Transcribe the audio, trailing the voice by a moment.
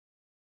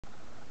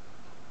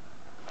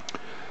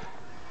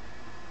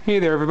Hey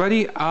there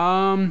everybody,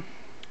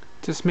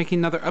 just making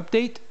another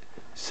update.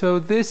 So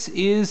this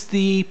is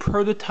the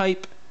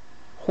prototype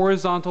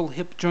horizontal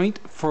hip joint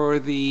for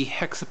the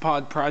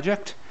hexapod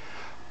project.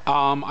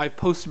 I've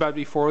posted about it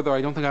before, though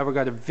I don't think I ever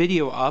got a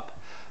video up,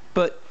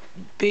 but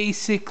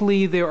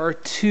basically there are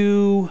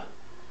two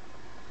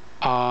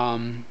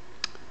hub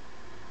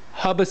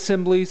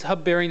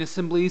bearing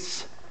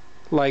assemblies,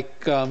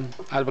 like out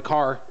of a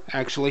car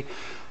actually,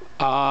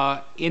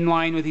 in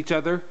line with each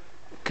other,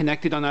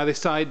 connected on either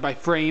side by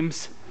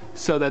frames,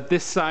 so that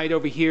this side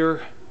over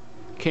here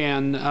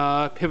can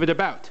pivot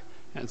about.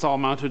 And it's all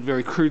mounted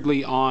very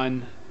crudely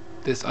on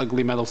this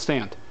ugly metal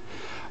stand.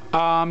 So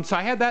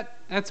I had that.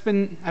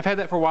 I've had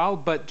that for a while,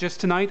 but just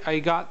tonight I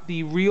got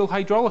the real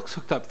hydraulics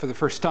hooked up for the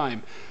first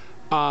time,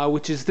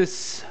 which is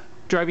this,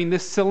 driving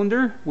this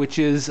cylinder, which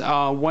is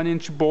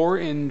 1-inch bore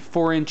and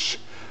 4-inch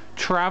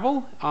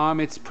travel.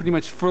 It's pretty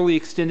much fully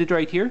extended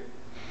right here.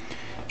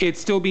 It's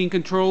still being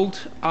controlled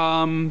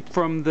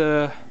from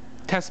the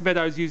test bed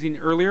I was using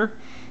earlier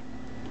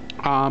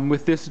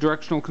with this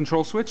directional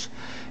control switch,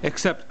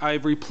 except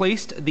I've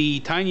replaced the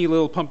tiny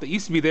little pump that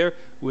used to be there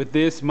with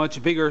this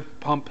much bigger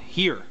pump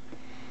here,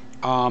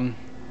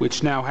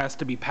 which now has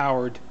to be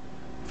powered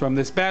from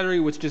this battery,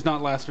 which does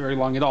not last very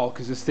long at all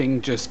because this thing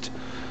just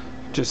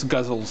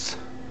guzzles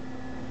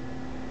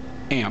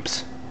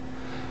amps.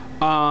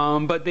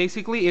 But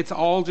basically it's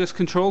all just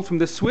controlled from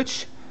this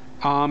switch.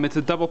 It's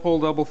a double pole,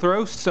 double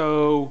throw,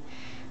 so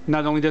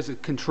not only does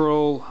it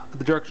control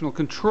the directional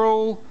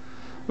control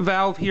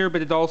valve here,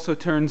 but it also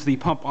turns the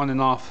pump on and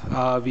off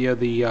via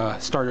the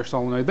starter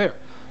solenoid there.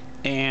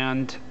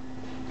 And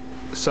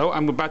so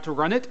I'm about to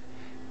run it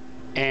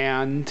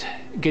and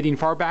getting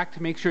far back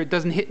to make sure it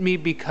doesn't hit me,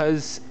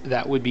 because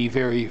that would be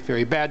very,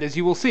 very bad, as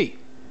you will see.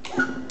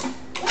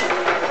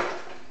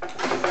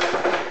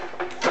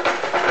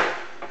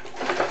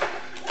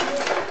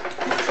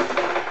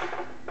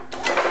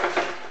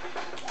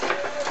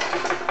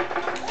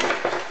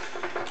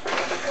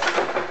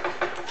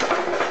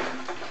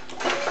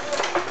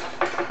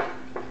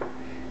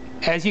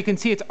 As you can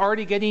see, it's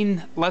already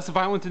getting less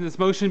violent in its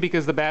motion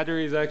because the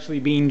battery is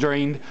actually being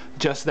drained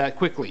just that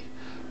quickly.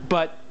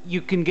 But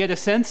you can get a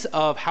sense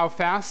of how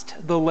fast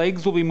the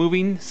legs will be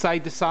moving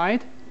side to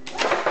side.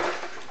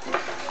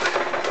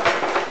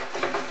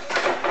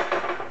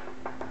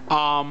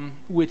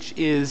 Which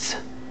is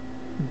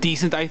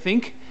decent, I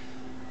think.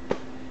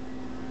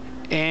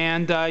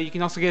 And you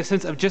can also get a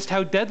sense of just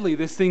how deadly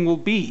this thing will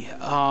be.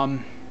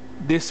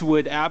 This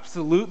would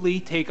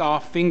absolutely take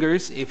off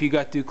fingers if you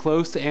got too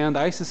close, and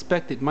I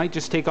suspect it might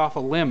just take off a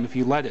limb if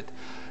you let it.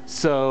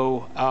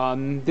 So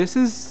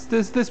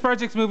this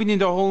project's moving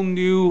into a whole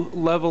new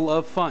level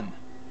of fun.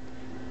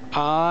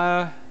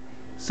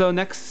 So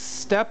next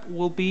step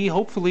will be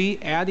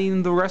hopefully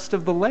adding the rest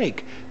of the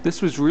leg.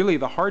 This was really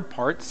the hard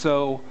part,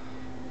 so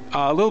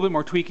a little bit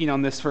more tweaking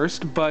on this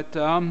first, but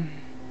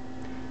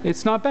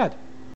it's not bad.